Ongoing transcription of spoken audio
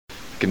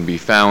can be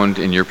found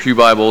in your pew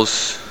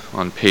Bibles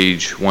on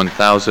page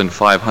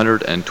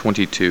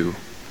 1522.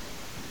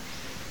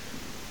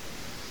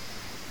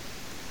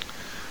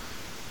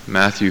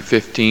 Matthew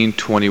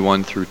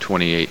 15:21 through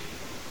 28.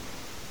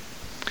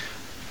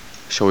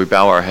 Shall we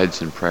bow our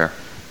heads in prayer?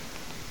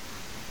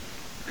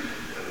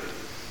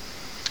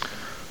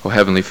 O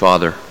Heavenly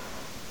Father,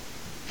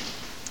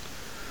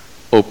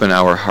 open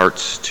our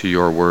hearts to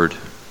your word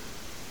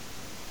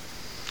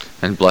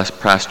and bless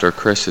Pastor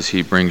Chris as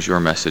he brings your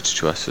message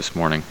to us this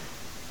morning.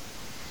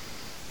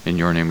 In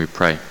your name we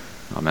pray.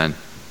 Amen.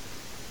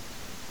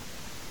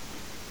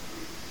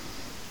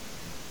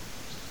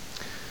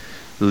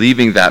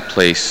 Leaving that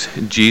place,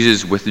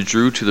 Jesus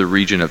withdrew to the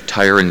region of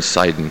Tyre and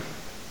Sidon.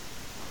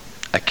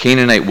 A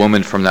Canaanite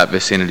woman from that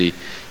vicinity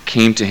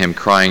came to him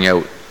crying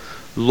out,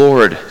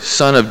 "Lord,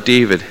 Son of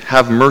David,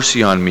 have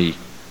mercy on me.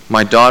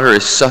 My daughter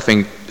is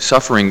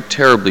suffering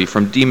terribly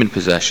from demon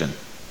possession."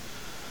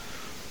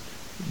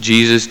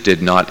 Jesus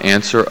did not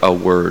answer a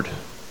word.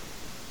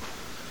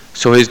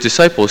 So his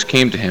disciples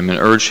came to him and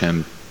urged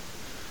him,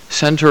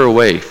 "Send her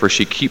away, for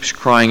she keeps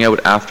crying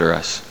out after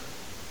us."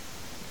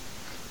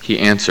 He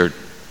answered,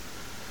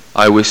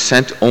 "I was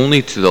sent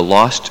only to the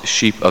lost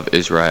sheep of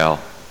Israel."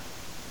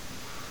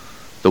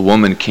 The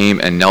woman came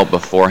and knelt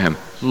before him.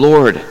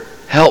 "Lord,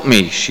 help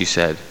me," she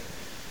said.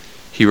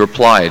 He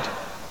replied,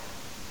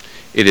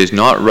 "It is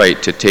not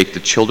right to take the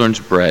children's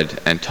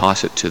bread and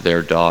toss it to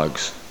their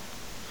dogs."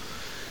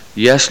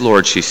 "Yes,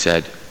 Lord," she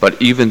said,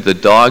 "but even the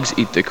dogs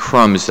eat the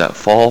crumbs that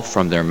fall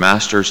from their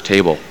master's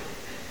table."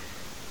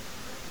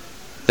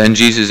 Then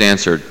Jesus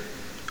answered,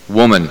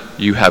 "Woman,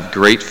 you have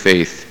great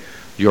faith.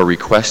 Your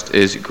request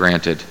is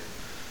granted."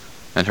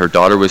 And her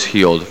daughter was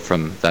healed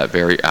from that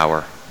very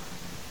hour.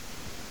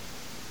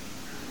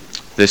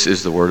 This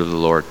is the word of the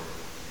Lord.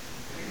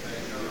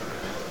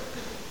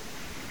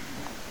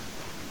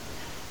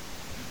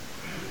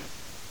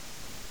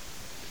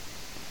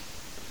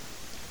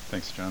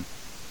 Thanks, John.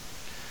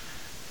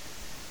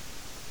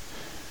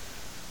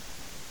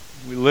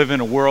 We live in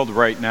a world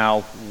right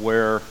now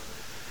where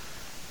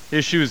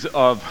issues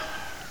of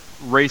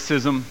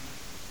racism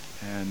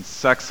and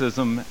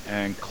sexism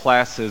and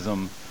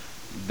classism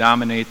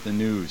dominate the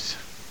news.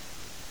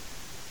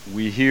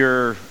 We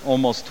hear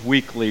almost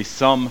weekly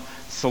some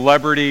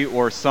celebrity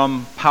or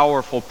some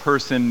powerful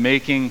person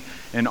making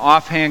an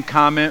offhand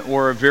comment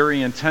or a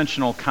very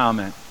intentional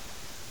comment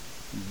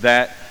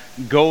that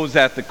goes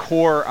at the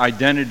core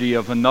identity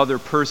of another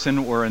person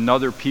or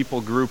another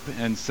people group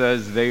and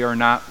says they are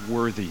not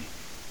worthy.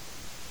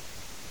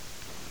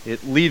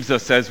 It leaves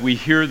us, as we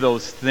hear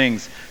those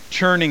things,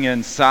 churning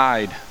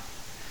inside.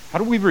 How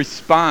do we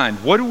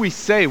respond? What do we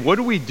say? What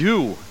do we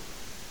do?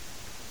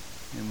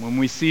 And when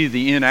we see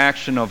the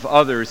inaction of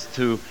others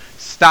to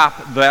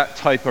stop that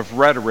type of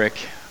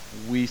rhetoric,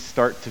 we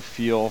start to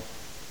feel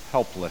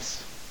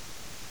helpless.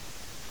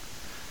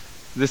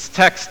 This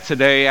text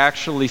today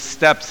actually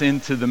steps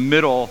into the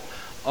middle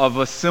of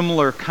a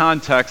similar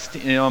context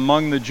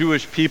among the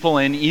Jewish people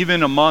and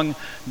even among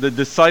the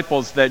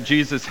disciples that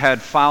Jesus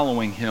had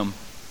following him.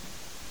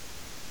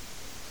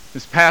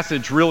 This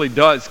passage really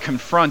does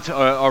confront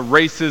a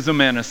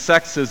racism and a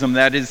sexism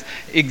that is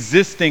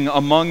existing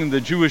among the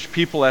Jewish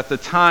people at the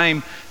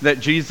time that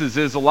Jesus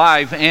is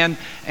alive and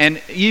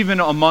even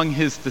among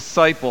his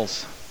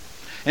disciples.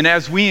 And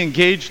as we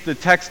engage the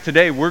text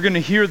today, we're going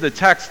to hear the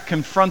text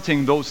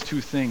confronting those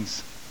two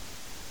things.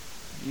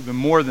 Even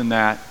more than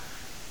that,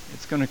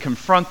 it's going to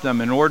confront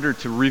them in order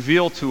to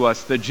reveal to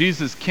us that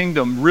Jesus'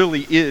 kingdom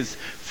really is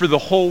for the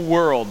whole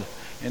world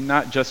and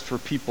not just for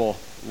people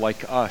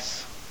like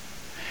us.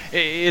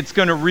 It's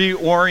going to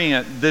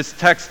reorient, this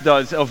text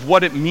does, of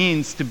what it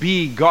means to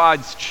be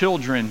God's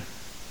children.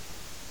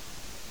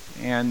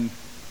 And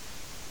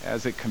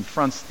as it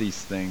confronts these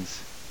things,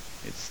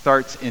 it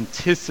starts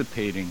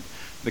anticipating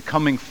the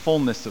coming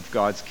fullness of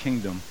God's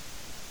kingdom.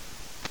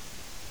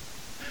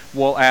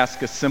 We'll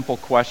ask a simple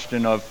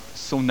question of,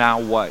 so now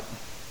what?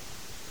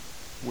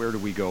 Where do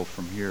we go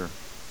from here?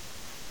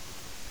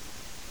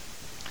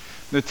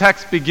 The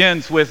text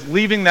begins with,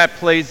 leaving that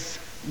place,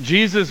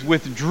 Jesus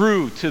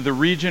withdrew to the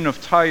region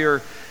of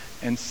Tyre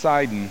and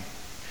Sidon.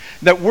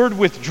 That word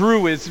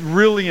withdrew is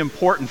really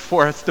important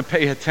for us to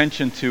pay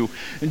attention to.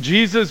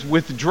 Jesus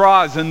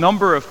withdraws a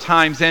number of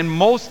times, and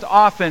most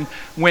often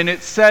when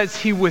it says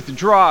he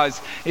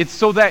withdraws, it's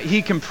so that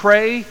he can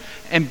pray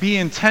and be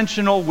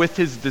intentional with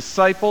his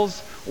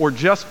disciples or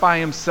just by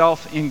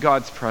himself in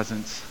God's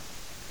presence.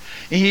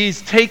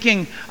 He's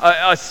taking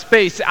a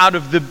space out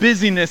of the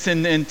busyness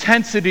and the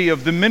intensity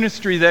of the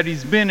ministry that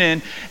he's been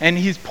in, and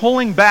he's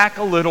pulling back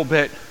a little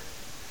bit.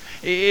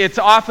 It's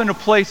often a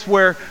place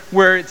where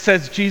it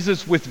says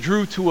Jesus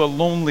withdrew to a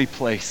lonely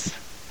place,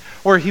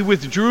 or he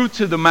withdrew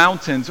to the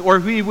mountains, or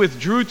he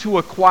withdrew to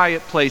a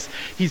quiet place.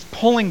 He's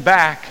pulling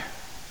back.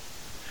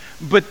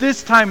 But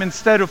this time,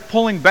 instead of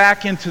pulling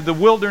back into the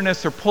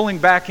wilderness or pulling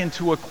back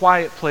into a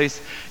quiet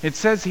place, it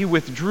says he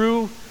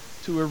withdrew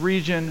to a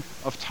region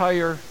of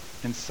Tyre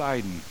and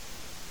Sidon.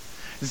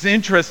 It's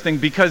interesting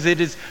because it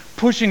is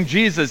pushing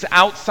Jesus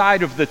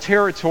outside of the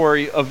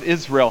territory of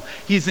Israel.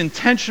 He's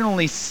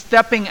intentionally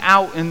stepping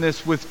out in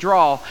this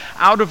withdrawal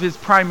out of his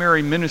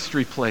primary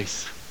ministry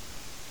place.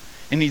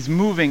 And he's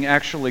moving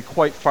actually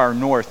quite far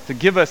north. To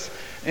give us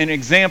an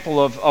example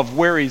of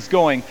where he's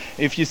going,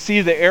 if you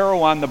see the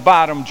arrow on the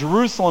bottom,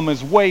 Jerusalem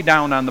is way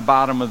down on the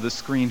bottom of the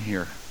screen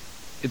here.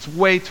 It's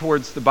way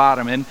towards the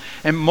bottom.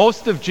 And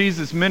most of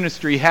Jesus'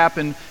 ministry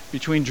happened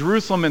between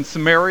Jerusalem and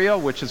Samaria,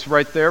 which is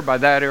right there by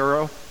that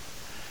arrow,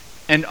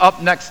 and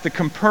up next to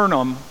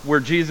Capernaum, where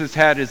Jesus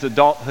had his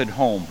adulthood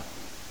home.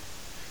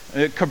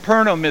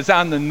 Capernaum is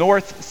on the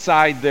north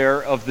side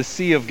there of the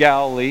Sea of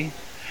Galilee.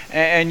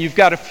 And you've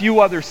got a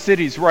few other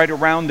cities right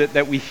around it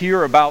that we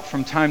hear about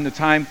from time to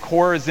time.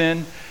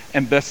 Chorazin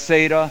and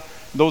Bethsaida.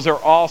 Those are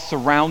all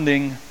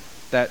surrounding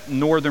that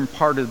northern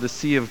part of the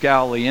Sea of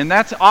Galilee. And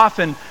that's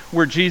often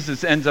where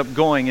Jesus ends up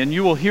going. And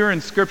you will hear in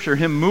Scripture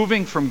him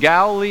moving from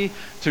Galilee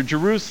to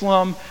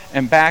Jerusalem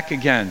and back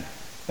again.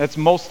 That's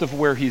most of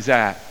where he's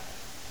at.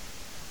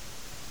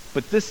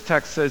 But this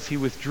text says he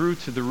withdrew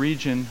to the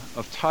region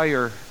of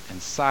Tyre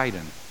and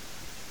Sidon.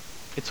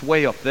 It's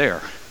way up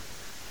there.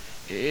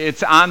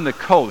 It's on the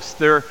coast.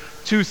 There are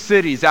two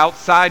cities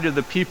outside of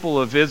the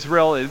people of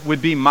Israel. It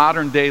would be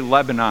modern-day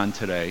Lebanon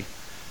today.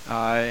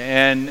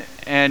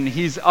 And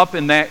he's up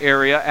in that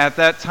area. At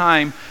that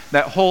time,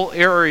 that whole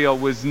area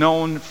was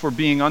known for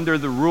being under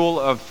the rule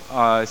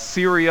of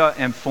Syria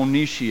and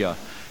Phoenicia.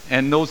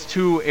 And those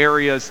two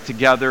areas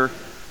together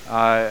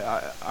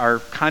are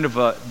kind of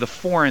the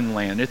foreign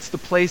land. It's the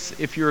place,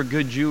 if you're a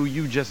good Jew,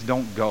 you just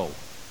don't go.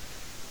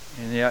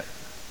 And yet,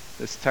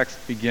 this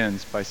text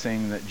begins by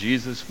saying that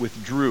Jesus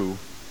withdrew,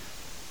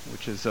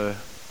 which is a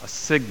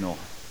signal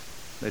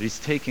that he's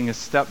taking a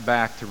step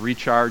back to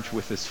recharge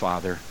with his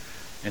Father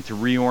and to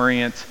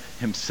reorient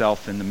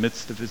himself in the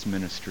midst of his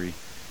ministry.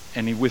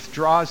 And he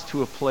withdraws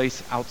to a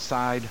place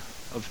outside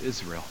of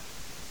Israel.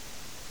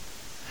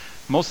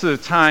 Most of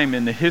the time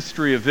in the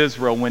history of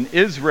Israel, when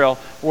Israel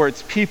or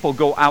its people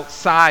go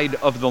outside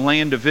of the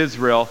land of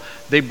Israel,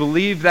 they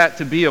believe that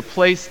to be a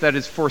place that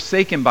is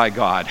forsaken by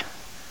God.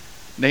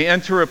 They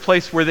enter a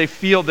place where they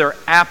feel their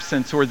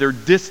absence or their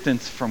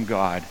distance from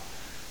God.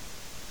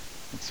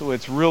 And so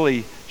it's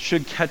really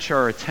should catch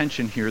our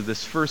attention here,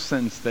 this first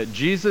sentence, that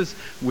Jesus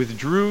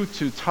withdrew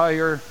to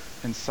Tyre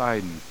and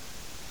Sidon,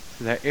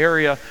 to that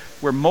area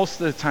where most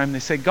of the time they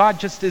say, God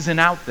just isn't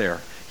out there.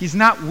 He's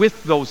not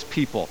with those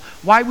people.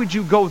 Why would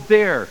you go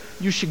there?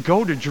 You should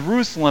go to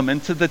Jerusalem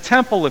and to the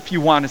temple if you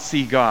want to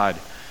see God.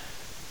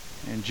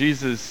 And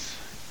Jesus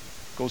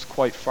goes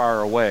quite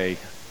far away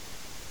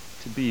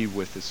to be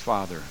with his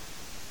Father.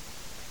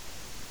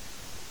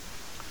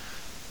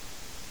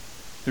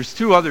 There's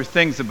two other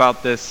things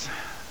about this,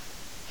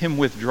 him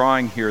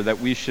withdrawing here, that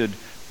we should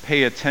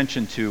pay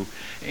attention to.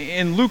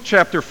 In Luke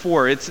chapter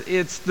 4,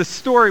 it's the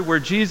story where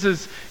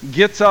Jesus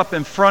gets up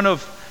in front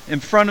of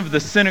the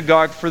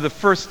synagogue for the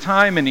first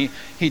time, and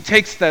he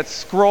takes that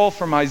scroll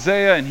from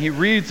Isaiah and he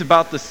reads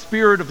about the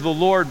Spirit of the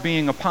Lord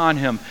being upon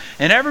him.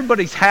 And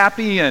everybody's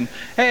happy and,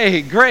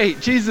 hey, great,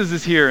 Jesus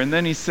is here. And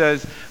then he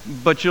says,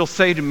 but you'll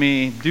say to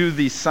me, do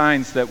these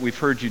signs that we've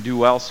heard you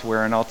do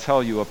elsewhere, and I'll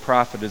tell you, a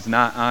prophet is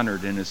not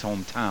honored in his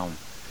hometown.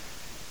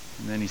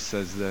 And then he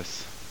says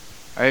this,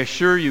 I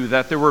assure you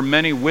that there were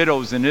many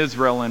widows in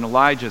Israel in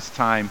Elijah's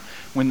time,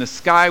 when the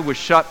sky was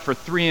shut for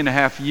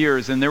 3.5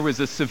 years and there was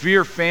a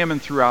severe famine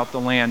throughout the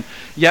land.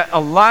 Yet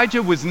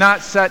Elijah was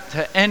not sent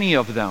to any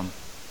of them,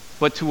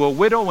 but to a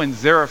widow in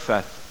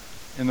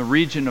Zarephath in the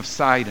region of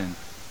Sidon.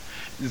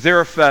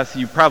 Zarephath,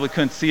 you probably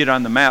couldn't see it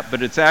on the map,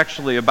 but it's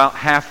actually about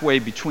halfway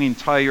between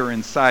Tyre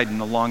and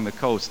Sidon along the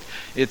coast.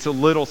 It's a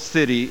little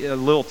city, a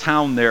little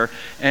town there.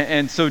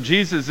 And so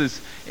Jesus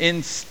is,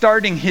 in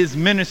starting his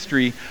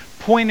ministry,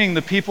 pointing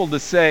the people to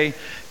say,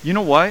 you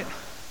know what?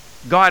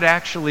 God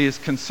actually is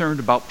concerned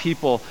about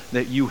people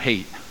that you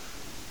hate.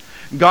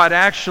 God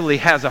actually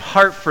has a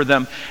heart for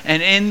them.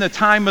 And in the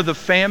time of the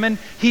famine,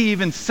 he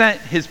even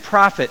sent his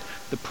prophet,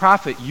 the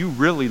prophet you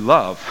really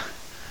love,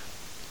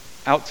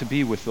 out to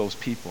be with those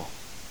people.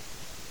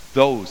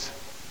 Those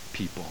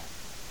people.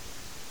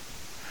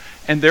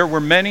 And there were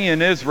many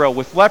in Israel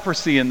with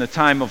leprosy in the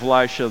time of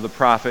Elisha the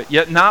prophet,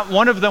 yet not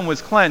one of them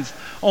was cleansed,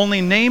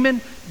 only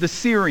Naaman the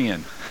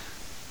Syrian.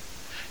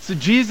 So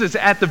Jesus,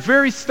 at the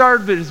very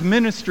start of his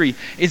ministry,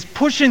 is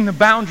pushing the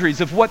boundaries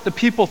of what the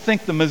people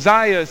think the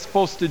Messiah is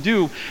supposed to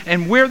do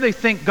and where they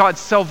think God's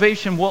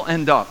salvation will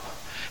end up.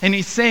 And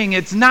he's saying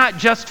it's not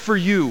just for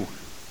you.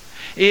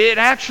 It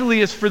actually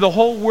is for the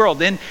whole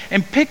world. And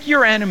pick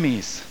your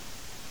enemies.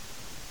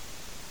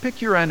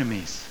 Pick your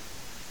enemies.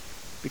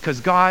 Because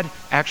God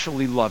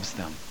actually loves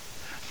them.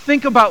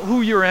 Think about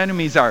who your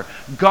enemies are.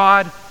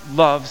 God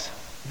loves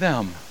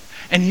them.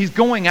 And he's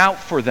going out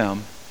for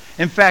them.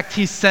 In fact,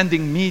 he's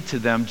sending me to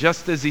them,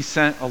 just as he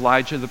sent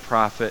Elijah the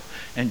prophet,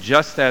 and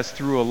just as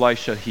through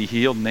Elisha he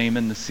healed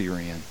Naaman the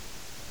Syrian.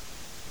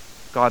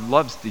 God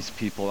loves these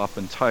people up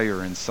in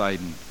Tyre and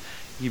Sidon,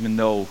 even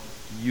though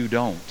you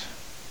don't.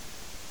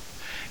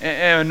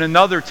 And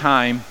another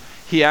time,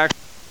 he actually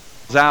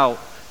calls out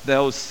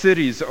those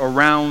cities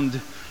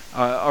around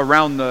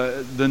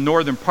the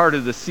northern part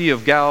of the Sea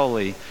of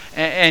Galilee.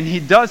 And he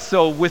does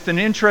so with an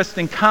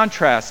interesting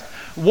contrast.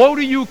 Woe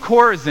to you,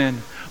 Chorazin!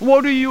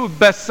 Woe to you,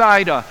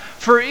 Bethsaida!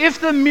 For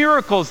if the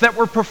miracles that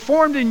were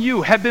performed in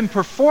you had been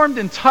performed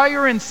in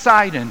Tyre and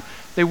Sidon,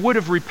 they would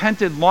have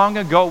repented long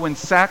ago in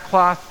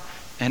sackcloth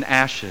and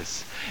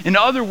ashes. In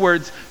other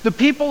words, the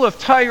people of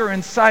Tyre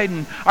and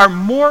Sidon are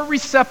more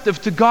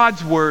receptive to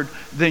God's word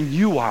than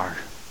you are.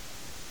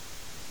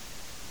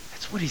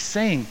 That's what he's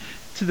saying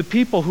to the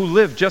people who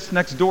live just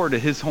next door to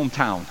his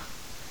hometown.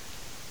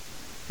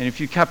 And if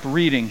you kept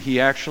reading, he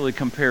actually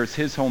compares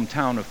his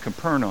hometown of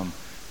Capernaum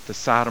to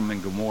Sodom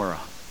and Gomorrah,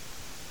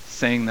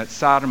 saying that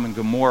Sodom and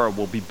Gomorrah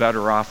will be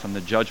better off on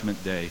the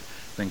judgment day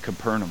than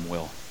Capernaum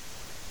will,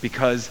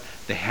 because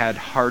they had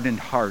hardened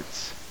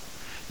hearts.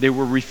 They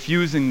were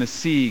refusing to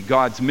see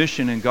God's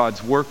mission and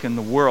God's work in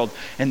the world,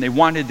 and they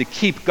wanted to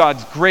keep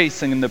God's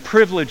grace and the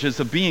privileges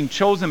of being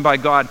chosen by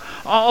God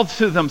all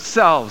to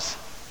themselves.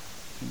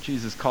 And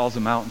Jesus calls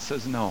them out and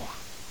says, no.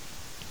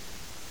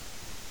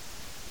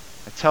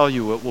 I tell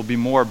you, it will be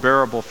more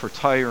bearable for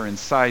Tyre and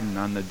Sidon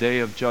on the day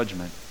of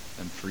judgment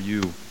than for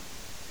you.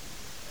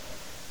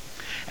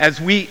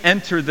 As we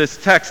enter this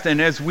text and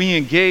as we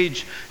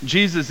engage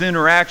Jesus'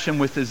 interaction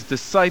with his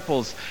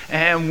disciples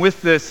and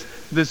with this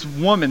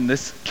woman,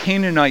 this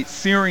Canaanite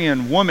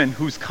Syrian woman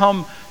who's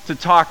come to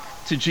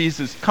talk to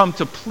Jesus, come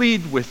to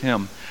plead with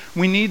him,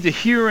 we need to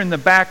hear in the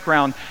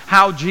background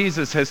how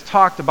Jesus has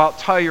talked about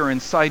Tyre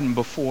and Sidon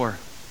before.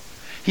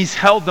 He's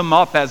held them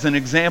up as an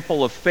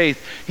example of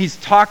faith. He's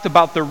talked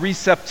about the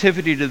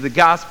receptivity to the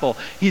gospel.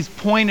 He's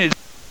pointed,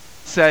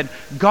 said,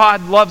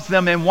 God loves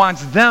them and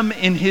wants them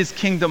in his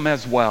kingdom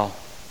as well.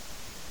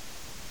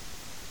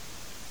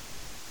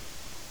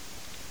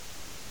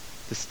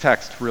 This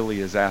text really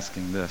is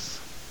asking this.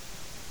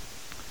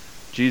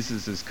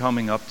 Jesus is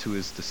coming up to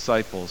his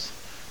disciples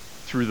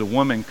through the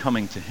woman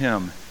coming to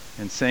him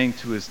and saying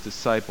to his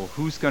disciple,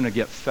 who's going to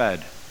get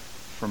fed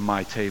from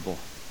my table?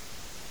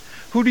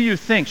 Who do you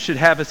think should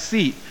have a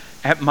seat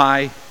at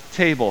my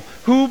table?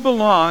 Who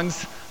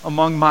belongs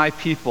among my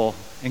people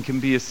and can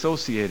be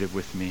associated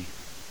with me?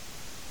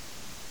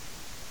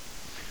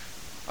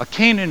 A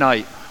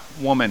Canaanite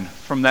woman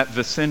from that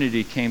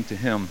vicinity came to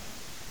him.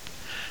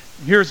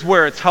 Here's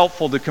where it's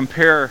helpful to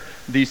compare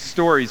these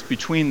stories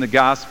between the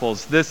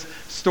Gospels. This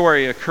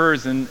story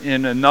occurs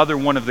in another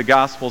one of the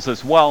Gospels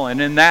as well,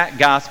 and in that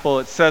Gospel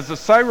it says a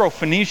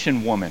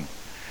Syrophoenician woman,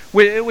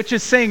 which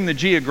is saying the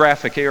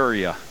geographic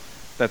area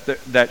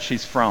that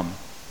she's from.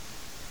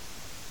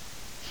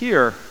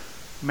 Here,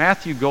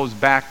 Matthew goes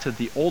back to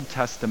the Old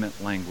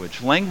Testament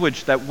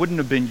language that wouldn't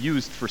have been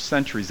used for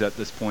centuries at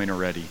this point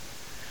already,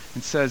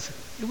 and says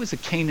it was a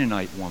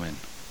Canaanite woman.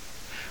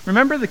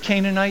 Remember the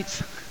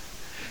Canaanites?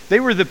 They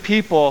were the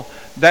people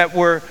that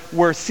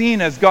were seen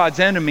as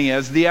God's enemy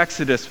as the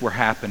Exodus were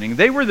happening.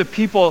 They were the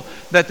people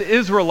that the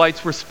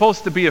Israelites were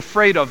supposed to be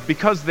afraid of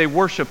because they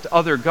worshipped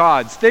other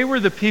gods. They were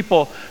the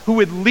people who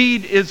would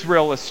lead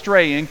Israel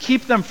astray and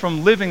keep them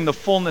from living the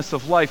fullness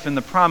of life in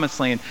the promised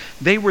land.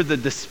 They were the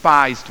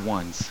despised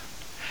ones.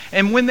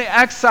 And when the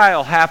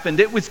exile happened,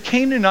 it was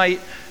Canaanite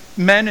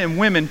men and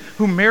women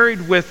who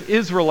married with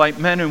Israelite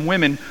men and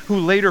women who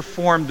later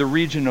formed the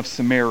region of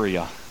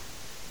Samaria.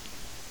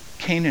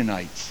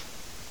 Canaanites.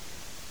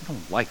 I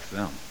don't like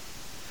them.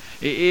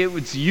 It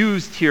was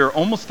used here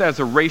almost as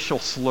a racial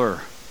slur.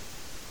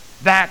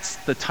 That's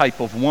the type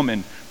of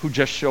woman who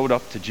just showed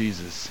up to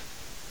Jesus.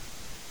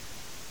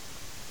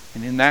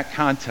 And in that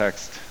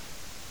context,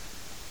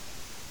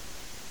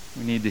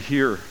 we need to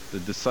hear the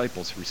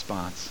disciples'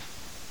 response.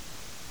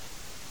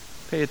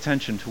 Pay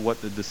attention to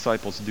what the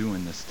disciples do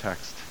in this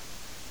text.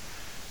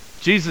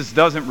 Jesus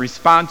doesn't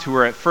respond to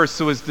her at first,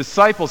 so his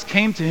disciples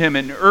came to him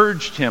and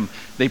urged him.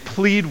 They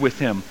plead with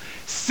him.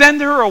 Send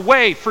her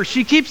away, for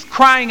she keeps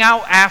crying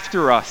out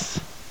after us.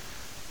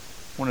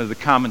 One of the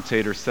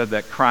commentators said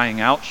that crying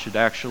out should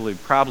actually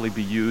probably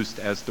be used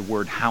as the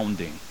word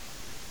hounding.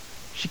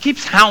 She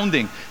keeps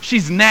hounding.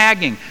 She's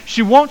nagging.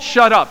 She won't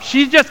shut up.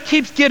 She just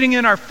keeps getting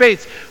in our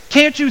face.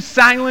 Can't you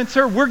silence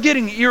her? We're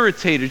getting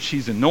irritated.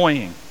 She's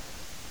annoying.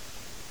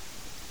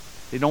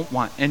 They don't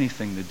want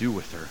anything to do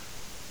with her.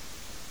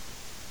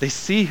 They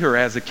see her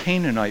as a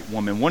Canaanite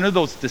woman, one of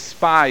those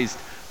despised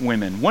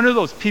women, one of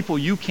those people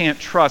you can't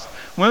trust,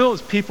 one of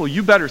those people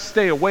you better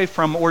stay away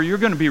from or you're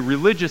going to be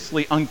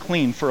religiously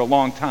unclean for a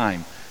long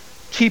time.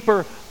 Keep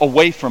her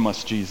away from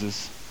us,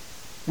 Jesus.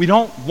 We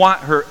don't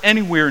want her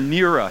anywhere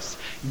near us.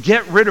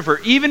 Get rid of her,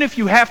 even if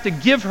you have to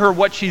give her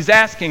what she's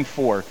asking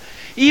for.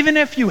 Even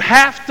if you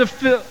have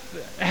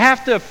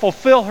to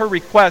fulfill her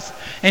request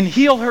and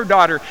heal her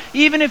daughter,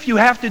 even if you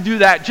have to do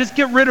that, just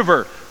get rid of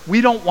her.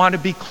 We don't want to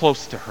be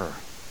close to her.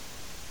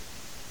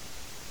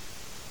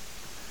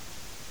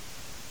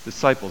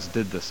 Disciples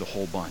did this a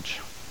whole bunch,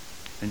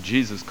 and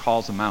Jesus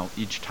calls them out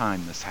each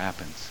time this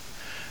happens.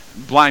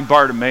 Blind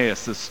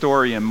Bartimaeus, the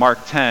story in Mark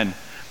 10,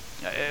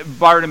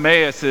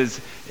 Bartimaeus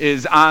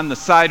is on the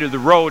side of the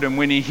road, and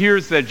when he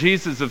hears that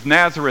Jesus of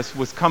Nazareth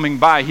was coming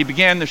by, he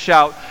began to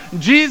shout,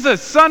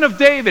 "Jesus, Son of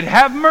David,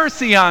 have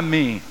mercy on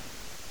me."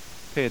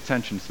 Pay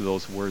attention to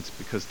those words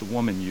because the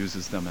woman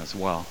uses them as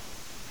well.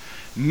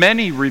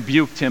 Many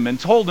rebuked him and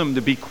told him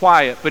to be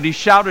quiet, but he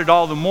shouted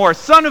all the more,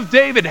 "Son of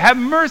David, have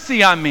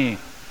mercy on me."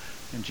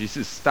 And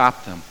Jesus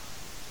stopped him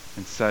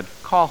and said,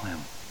 "Call him.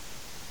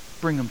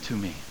 Bring him to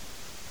me."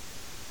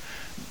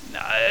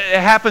 It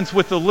happens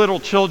with the little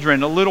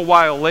children a little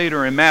while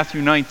later in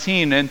Matthew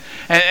 19, and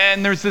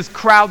there's this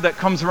crowd that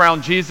comes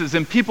around Jesus,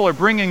 and people are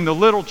bringing the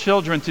little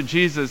children to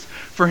Jesus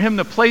for him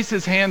to place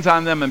his hands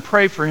on them and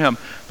pray for him.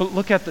 But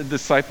look at the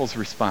disciples'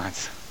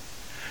 response.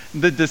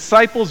 The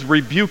disciples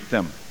rebuke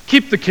them.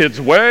 "Keep the kids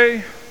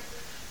away.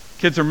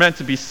 Kids are meant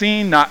to be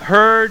seen, not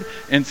heard,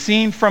 and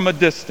seen from a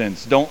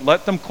distance. Don't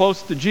let them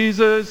close to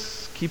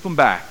Jesus. Keep them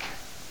back."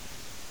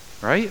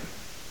 Right?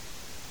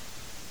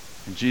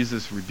 And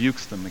Jesus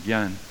rebukes them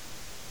again.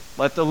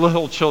 "Let the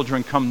little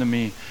children come to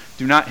me.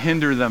 Do not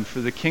hinder them,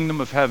 for the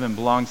kingdom of heaven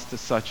belongs to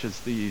such as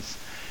these."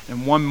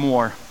 And one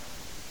more.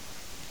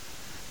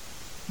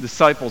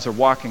 Disciples are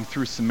walking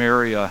through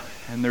Samaria,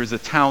 and there's a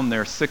town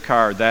there,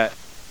 Sychar, that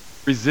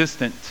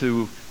resistant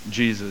to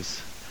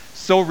Jesus.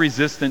 So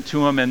resistant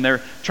to him, and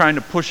they're trying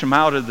to push him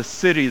out of the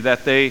city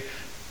that the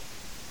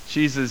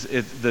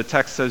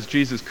text says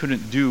Jesus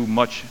couldn't do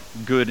much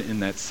good in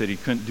that city,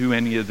 couldn't do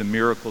any of the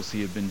miracles he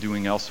had been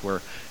doing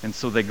elsewhere. And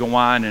so they go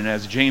on, and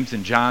as James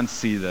and John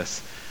see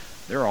this,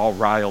 they're all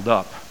riled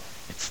up.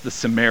 It's the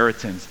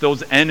Samaritans,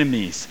 those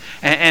enemies.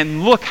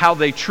 And look how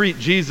they treat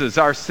Jesus,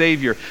 our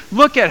Savior.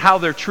 Look at how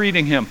they're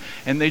treating him,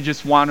 and they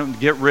just want him to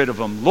get rid of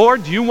him.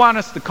 "Lord, do you want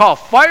us to call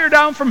fire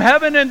down from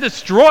heaven and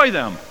destroy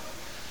them?"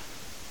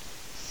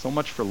 So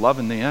much for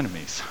loving the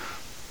enemies.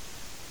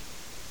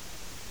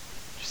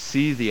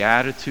 See the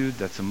attitude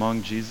that's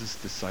among Jesus'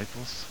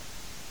 disciples?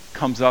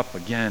 Comes up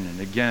again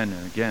and again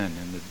and again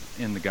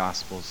in the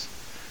Gospels.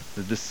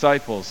 The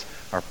disciples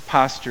are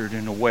postured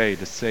in a way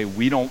to say,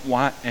 we don't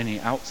want any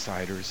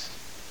outsiders.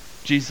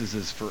 Jesus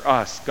is for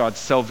us. God's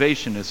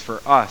salvation is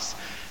for us.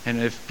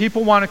 And if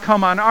people want to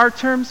come on our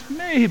terms,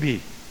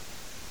 maybe.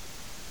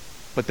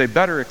 But they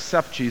better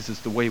accept Jesus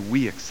the way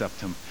we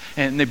accept him.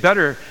 And they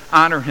better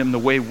honor him the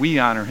way we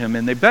honor him.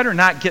 And they better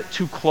not get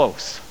too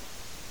close.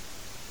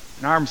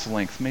 An arm's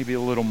length, maybe a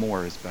little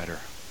more is better.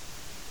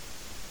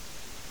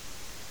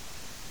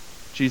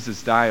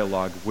 Jesus'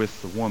 dialogue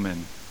with the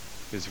woman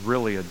is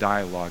really a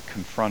dialogue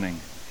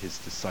confronting his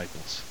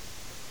disciples.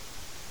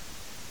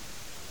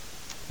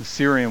 The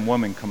Syrian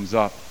woman comes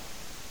up.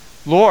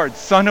 "Lord,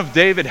 Son of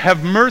David,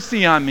 have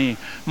mercy on me.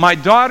 My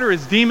daughter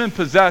is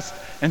demon-possessed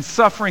and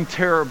suffering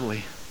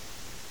terribly."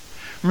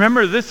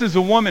 Remember, this is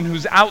a woman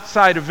who's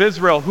outside of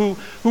Israel, who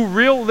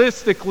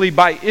realistically,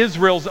 by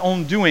Israel's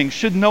own doing,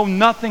 should know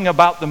nothing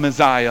about the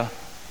Messiah,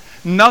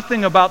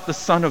 nothing about the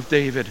Son of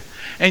David.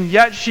 And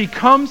yet she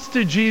comes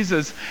to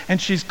Jesus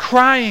and she's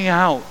crying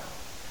out.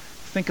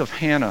 Think of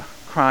Hannah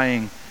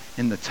crying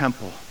in the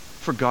temple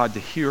for God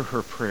to hear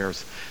her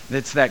prayers.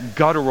 It's that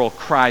guttural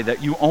cry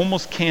that you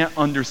almost can't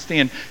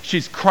understand.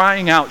 She's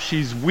crying out,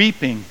 she's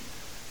weeping.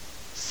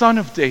 Son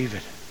of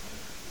David.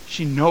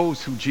 She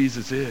knows who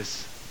Jesus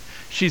is.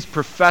 She's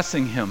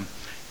professing him.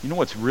 You know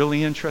what's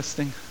really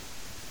interesting?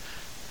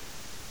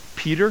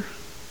 Peter,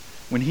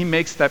 when he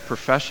makes that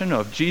profession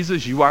of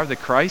Jesus, you are the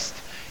Christ,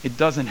 it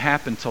doesn't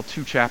happen until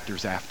 2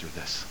 chapters after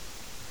this.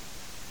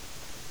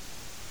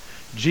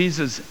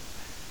 Jesus'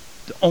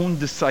 own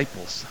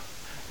disciples,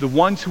 the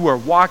ones who are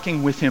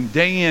walking with him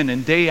day in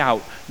and day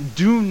out,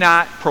 do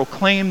not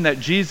proclaim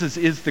that Jesus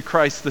is the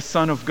Christ, the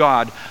Son of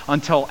God,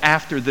 until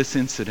after this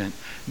incident.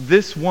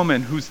 This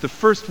woman, who's the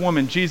first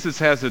woman Jesus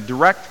has a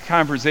direct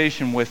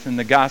conversation with in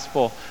the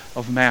Gospel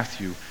of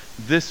Matthew,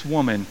 this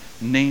woman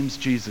names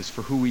Jesus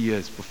for who he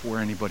is before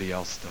anybody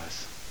else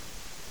does.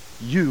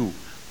 You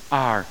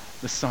are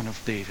the Son of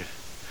David.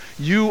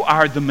 You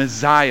are the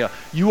Messiah.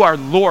 You are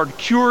Lord,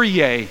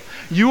 Kyrie.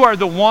 You are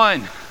the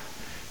one.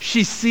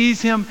 She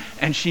sees him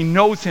and she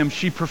knows him.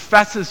 She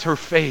professes her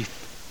faith.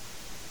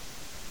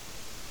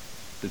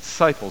 The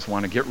disciples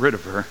want to get rid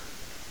of her.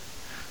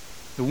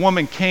 The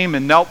woman came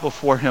and knelt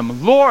before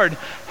him. "Lord,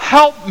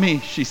 help me,"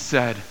 she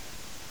said.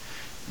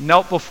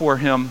 Knelt before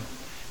him.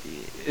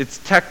 It's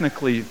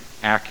technically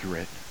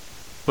accurate,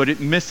 but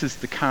it misses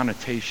the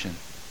connotation.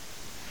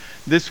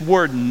 This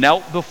word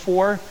knelt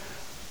before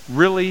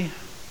really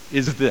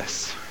is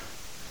this.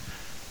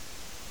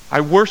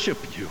 I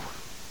worship you.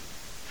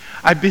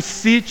 I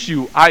beseech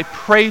you, I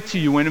pray to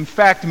you. And in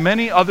fact,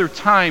 many other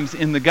times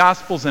in the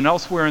Gospels and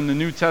elsewhere in the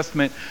New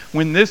Testament,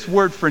 when this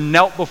word for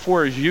knelt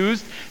before is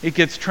used, it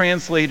gets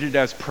translated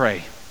as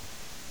pray.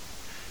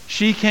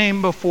 She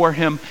came before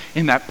him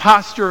in that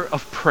posture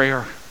of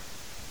prayer.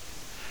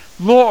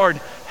 "Lord,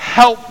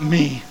 help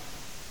me."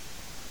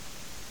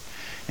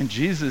 And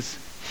Jesus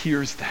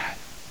hears that.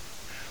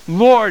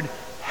 "Lord,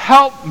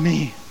 help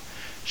me."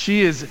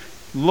 She is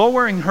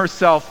lowering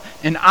herself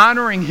and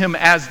honoring him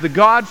as the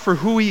God for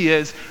who he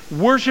is,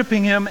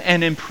 worshiping him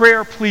and in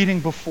prayer pleading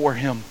before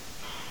him.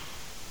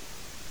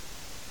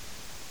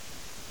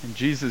 And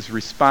Jesus'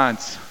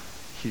 response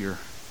here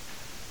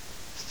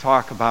is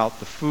talk about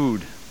the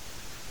food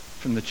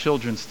from the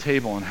children's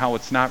table and how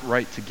it's not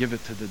right to give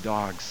it to the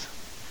dogs.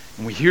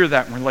 And we hear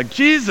that and we're like,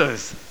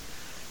 Jesus,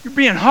 you're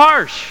being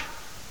harsh.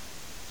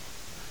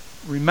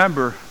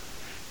 Remember,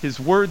 his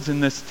words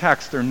in this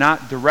text are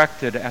not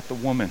directed at the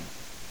woman.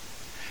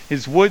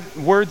 His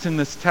words in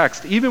this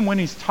text, even when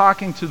he's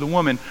talking to the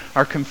woman,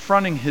 are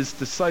confronting his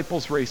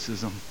disciples'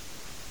 racism.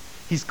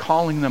 He's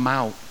calling them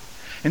out.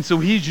 And so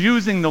he's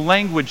using the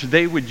language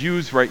they would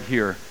use right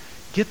here.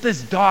 Get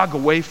this dog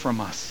away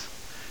from us.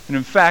 And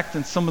in fact,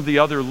 in some of the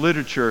other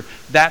literature,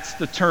 that's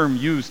the term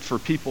used for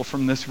people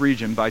from this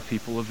region by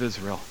people of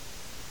Israel.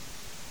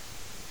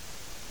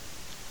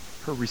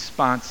 Her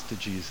response to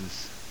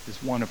Jesus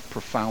is one of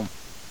profound.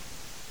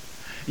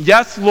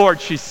 Yes,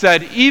 Lord, she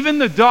said, even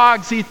the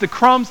dogs eat the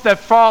crumbs that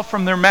fall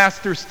from their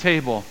master's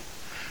table.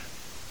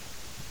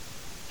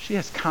 She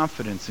has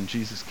confidence in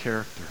Jesus'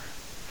 character.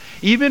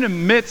 Even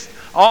amidst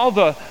all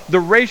the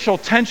racial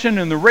tension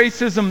and the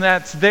racism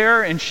that's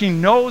there, and she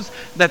knows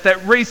that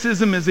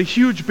racism is a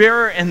huge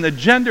barrier, and the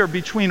gender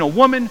between a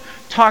woman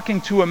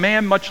talking to a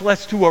man, much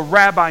less to a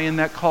rabbi in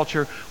that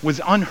culture,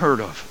 was unheard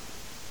of.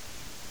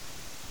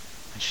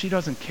 And she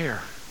doesn't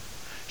care.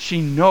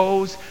 She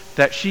knows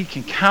that she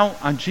can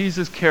count on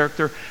Jesus'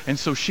 character, and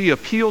so she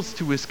appeals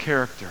to his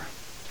character.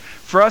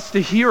 For us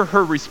to hear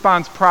her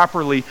response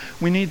properly,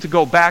 we need to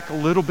go back a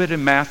little bit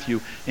in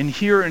Matthew and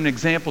hear an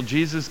example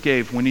Jesus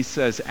gave when he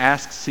says,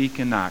 ask, seek,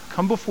 and knock.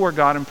 Come before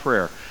God in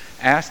prayer.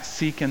 Ask,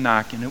 seek, and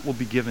knock, and it will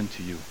be given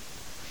to you.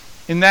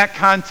 In that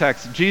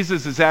context,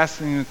 Jesus is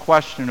asking a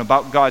question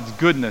about God's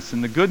goodness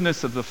and the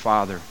goodness of the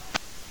Father.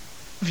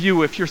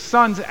 If your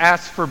son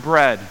asks for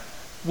bread,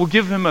 we'll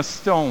give him a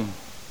stone.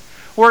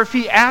 Or if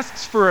he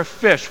asks for a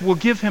fish, we'll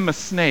give him a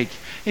snake.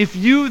 If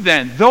you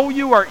then, though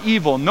you are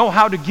evil, know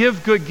how to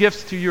give good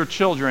gifts to your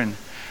children,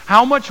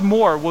 how much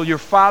more will your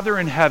Father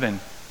in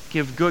heaven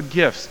give good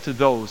gifts to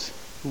those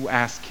who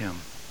ask him?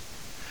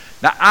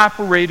 The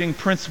operating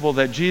principle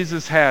that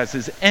Jesus has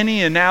is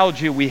any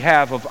analogy we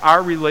have of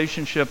our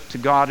relationship to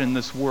God in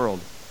this world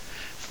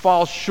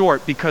falls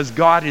short because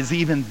God is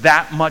even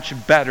that much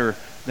better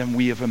than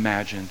we have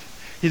imagined.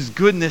 His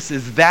goodness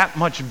is that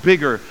much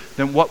bigger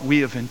than what we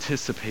have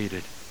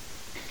anticipated.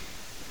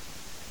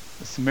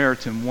 The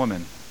Syrian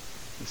woman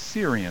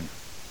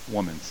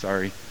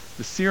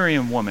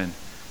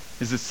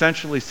is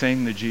essentially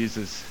saying to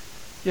Jesus,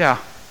 yeah,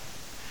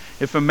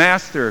 if a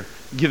master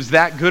gives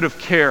that good of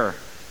care,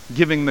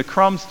 giving the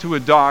crumbs to a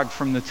dog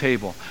from the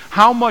table,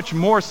 how much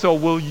more so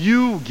will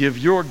you give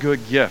your good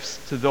gifts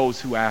to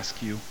those who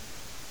ask you?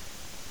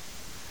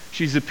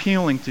 She's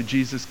appealing to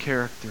Jesus'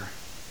 character.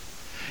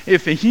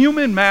 If a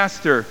human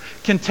master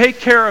can take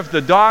care of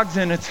the dogs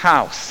in its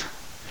house,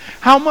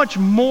 how much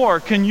more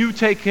can you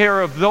take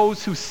care of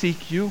those who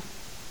seek you?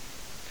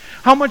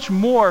 How much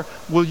more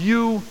will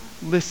you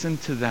listen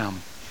to them?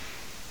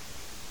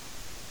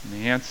 And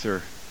the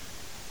answer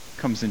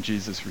comes in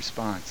Jesus'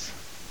 response.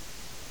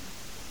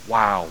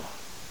 Wow,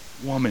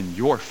 woman,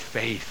 your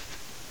faith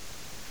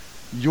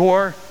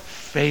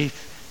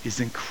is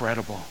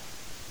incredible.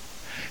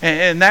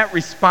 And that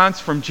response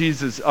from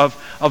Jesus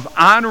of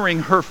honoring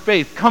her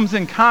faith comes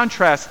in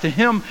contrast to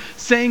him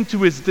saying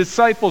to his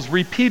disciples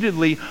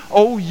repeatedly,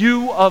 "O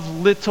you of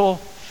little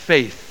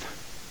faith."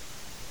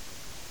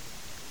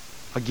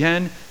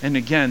 Again and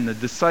again, the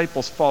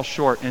disciples fall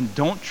short and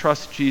don't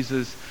trust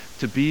Jesus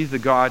to be the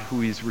God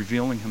who he's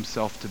revealing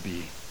himself to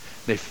be.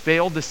 They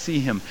fail to see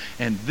him.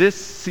 And this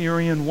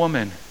Syrian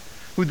woman,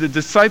 who the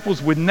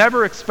disciples would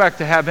never expect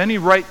to have any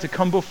right to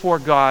come before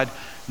God,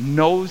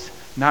 knows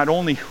not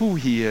only who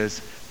he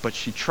is, but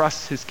she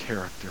trusts his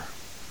character.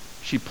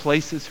 She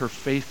places her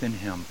faith in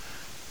him.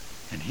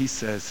 And he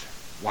says,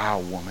 wow,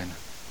 woman,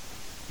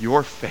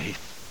 your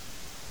faith.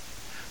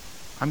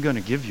 I'm going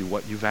to give you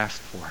what you've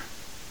asked for.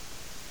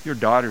 Your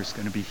daughter's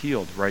going to be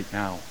healed right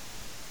now.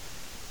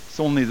 It's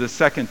only the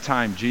second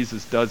time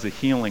Jesus does a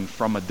healing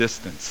from a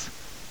distance.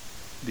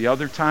 The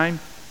other time,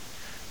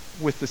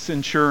 with the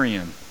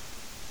centurion,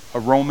 a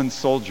Roman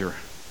soldier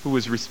who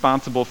was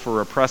responsible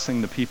for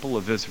oppressing the people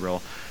of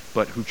Israel,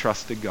 but who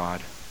trusted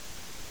God,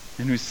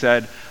 and who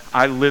said,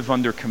 I live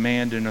under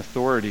command and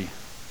authority,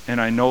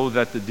 and I know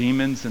that the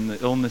demons and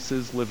the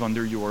illnesses live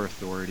under your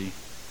authority.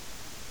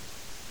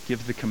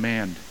 Give the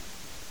command,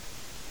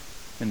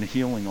 and the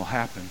healing will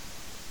happen.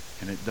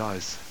 And it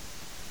does.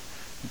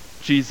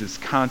 Jesus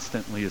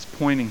constantly is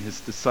pointing his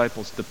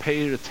disciples to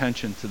pay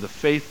attention to the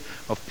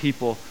faith of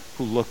people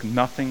who look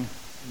nothing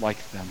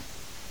like them.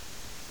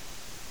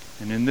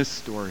 And in this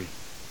story,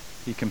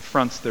 he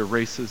confronts their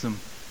racism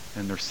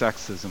and their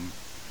sexism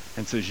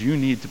and says, you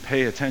need to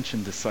pay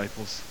attention,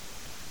 disciples,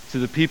 to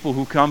the people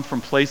who come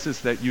from places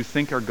that you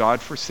think are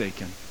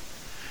God-forsaken,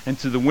 and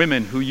to the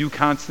women who you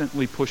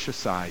constantly push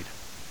aside.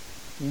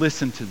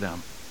 Listen to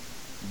them.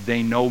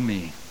 They know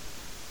me.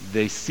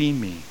 They see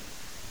me.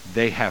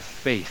 They have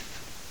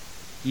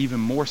faith, even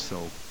more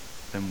so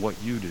than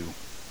what you do.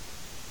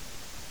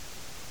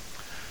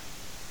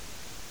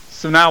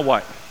 So now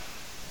what?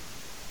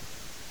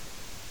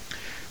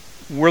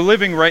 We're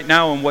living right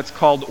now in what's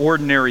called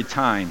ordinary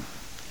time.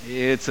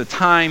 It's a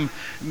time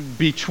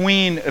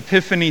between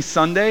Epiphany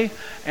Sunday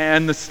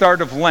and the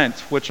start of Lent,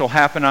 which will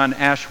happen on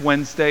Ash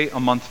Wednesday a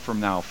month from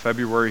now,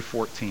 February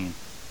 14.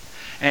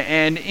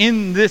 And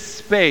in this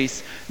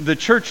space, the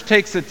church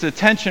takes its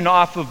attention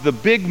off of the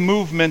big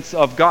movements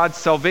of God's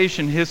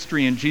salvation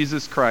history in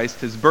Jesus Christ,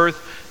 his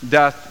birth,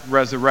 death,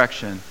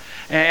 resurrection,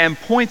 and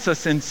points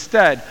us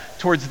instead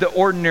towards the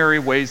ordinary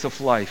ways of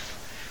life.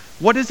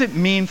 What does it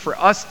mean for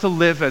us to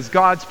live as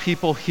God's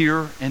people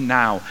here and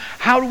now?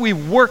 How do we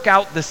work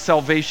out this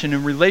salvation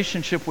in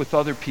relationship with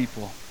other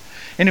people?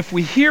 And if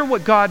we hear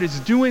what God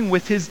is doing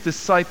with his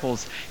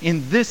disciples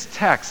in this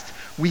text,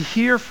 we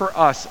hear for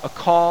us a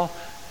call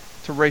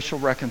to racial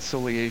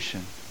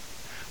reconciliation.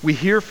 We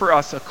hear for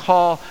us a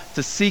call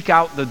to seek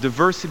out the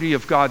diversity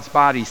of God's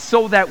body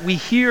so that we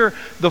hear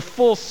the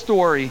full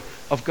story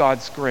of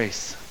God's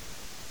grace.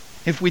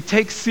 If we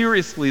take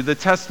seriously the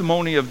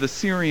testimony of the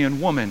Syrian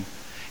woman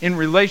in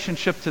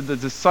relationship to the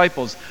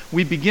disciples,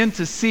 we begin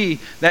to see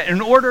that in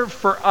order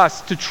for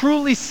us to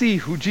truly see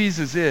who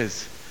Jesus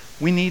is,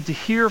 we need to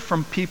hear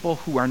from people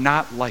who are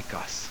not like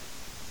us.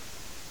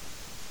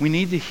 We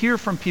need to hear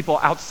from people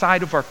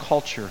outside of our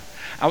culture,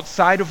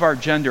 outside of our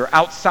gender,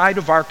 outside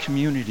of our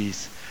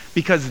communities,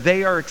 because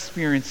they are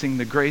experiencing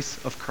the grace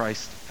of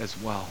Christ as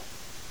well.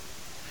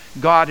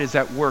 God is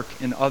at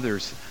work in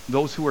others,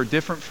 those who are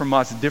different from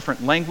us,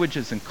 different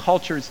languages and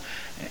cultures,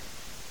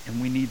 and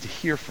we need to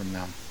hear from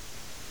them.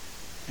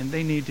 And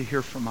they need to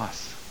hear from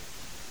us.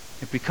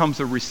 It becomes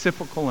a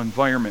reciprocal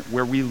environment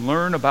where we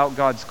learn about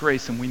God's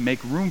grace and we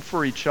make room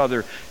for each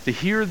other to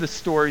hear the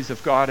stories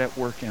of God at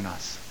work in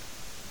us.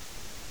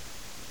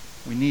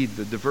 We need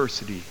the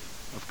diversity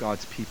of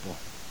God's people.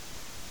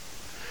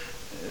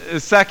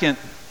 The second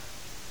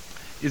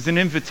is an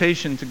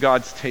invitation to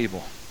God's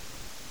table,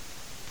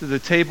 to the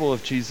table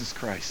of Jesus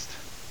Christ.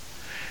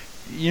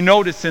 You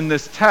notice in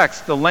this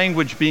text, the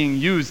language being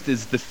used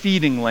is the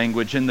feeding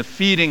language, and the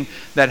feeding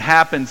that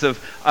happens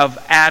of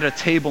at a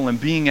table and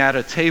being at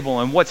a table.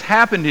 And what's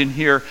happened in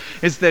here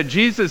is that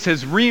Jesus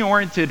has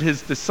reoriented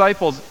his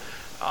disciples'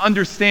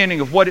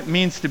 understanding of what it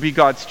means to be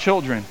God's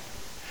children.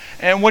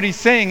 And what he's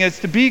saying is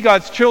to be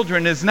God's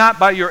children is not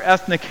by your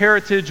ethnic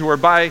heritage or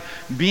by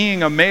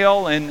being a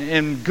male and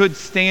in good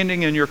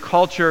standing in your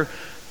culture.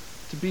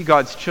 To be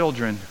God's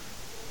children,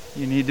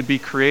 you need to be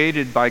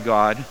created by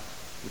God,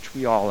 which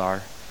we all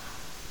are.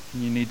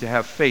 And you need to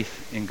have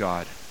faith in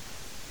God,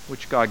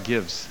 which God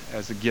gives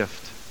as a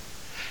gift.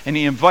 And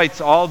he invites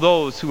all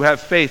those who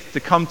have faith to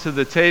come to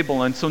the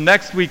table. And so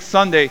next week,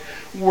 Sunday,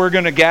 we're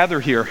going to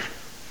gather here.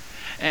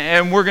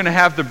 And we're going to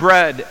have the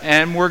bread,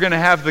 and we're going to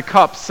have the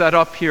cup set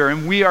up here,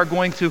 and we are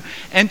going to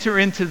enter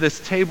into this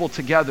table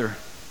together.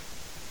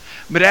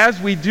 But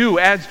as we do,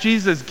 as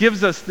Jesus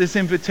gives us this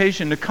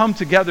invitation to come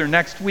together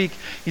next week,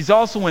 he's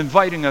also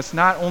inviting us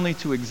not only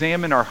to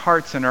examine our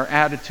hearts and our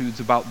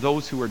attitudes about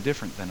those who are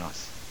different than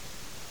us.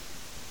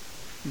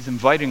 He's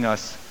inviting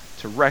us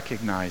to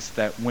recognize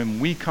that when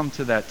we come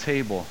to that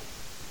table,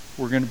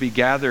 we're going to be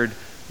gathered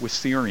with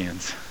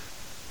Syrians,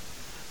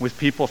 with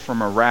people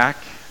from Iraq,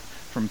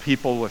 from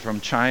people from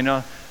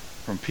China,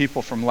 from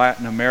people from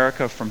Latin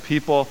America, from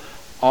people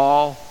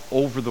all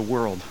over the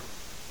world.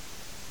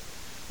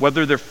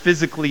 Whether they're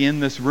physically in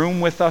this room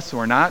with us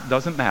or not,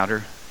 doesn't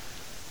matter.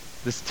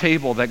 This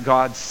table that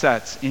God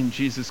sets in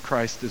Jesus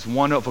Christ is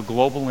one of a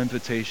global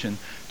invitation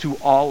to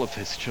all of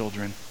his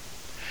children.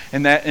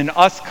 And that in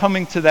us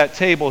coming to that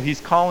table, he's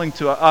calling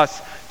to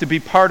us to be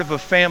part of a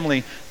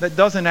family that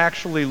doesn't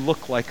actually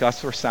look like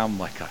us or sound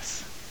like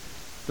us.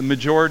 The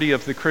majority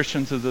of the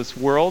Christians of this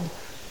world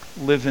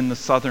live in the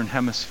southern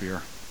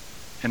hemisphere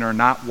and are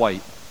not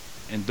white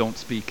and don't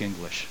speak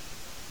English.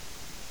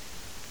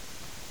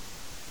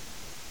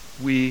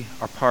 We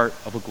are part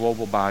of a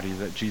global body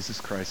that Jesus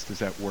Christ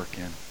is at work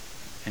in.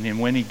 And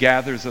when he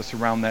gathers us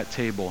around that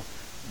table,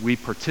 we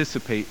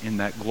participate in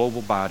that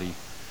global body,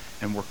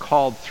 and we're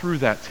called through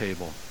that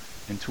table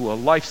into a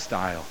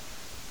lifestyle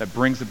that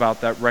brings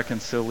about that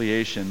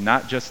reconciliation,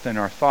 not just in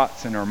our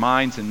thoughts and our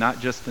minds and not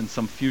just in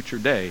some future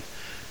day,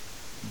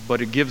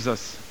 but it gives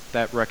us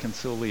that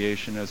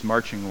reconciliation as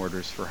marching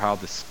orders for how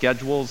the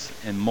schedules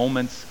and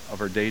moments of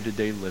our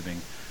day-to-day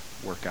living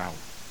work out.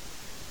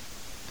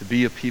 To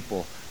be a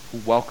people who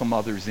welcome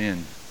others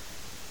in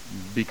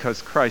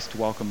because Christ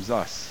welcomes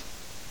us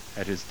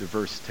at his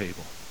diverse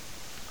table.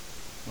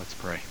 Let's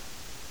pray.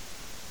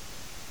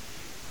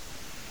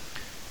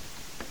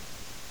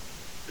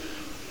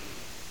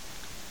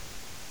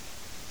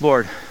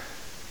 Lord,